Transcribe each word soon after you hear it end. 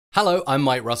Hello, I'm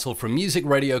Mike Russell from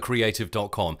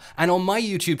musicradiocreative.com, and on my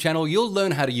YouTube channel you'll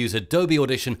learn how to use Adobe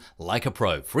Audition like a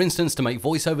pro, for instance to make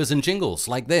voiceovers and jingles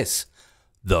like this.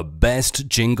 The best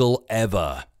jingle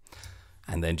ever.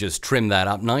 And then just trim that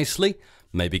up nicely.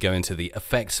 Maybe go into the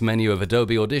effects menu of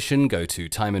Adobe Audition, go to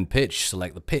time and pitch,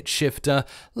 select the pitch shifter.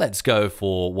 Let's go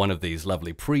for one of these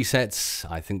lovely presets.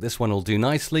 I think this one will do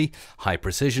nicely. High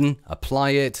precision,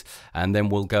 apply it, and then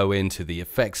we'll go into the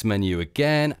effects menu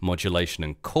again, modulation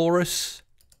and chorus.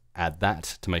 Add that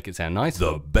to make it sound nice.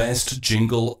 The best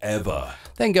jingle ever.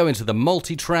 Then go into the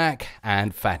multi-track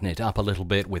and fatten it up a little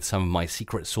bit with some of my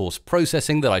secret sauce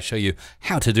processing that I show you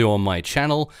how to do on my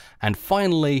channel. And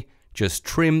finally, just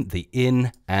trim the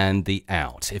in and the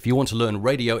out. If you want to learn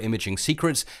radio imaging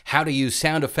secrets, how to use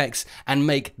sound effects, and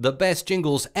make the best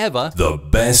jingles ever, The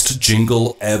best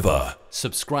jingle ever.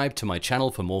 subscribe to my channel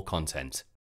for more content.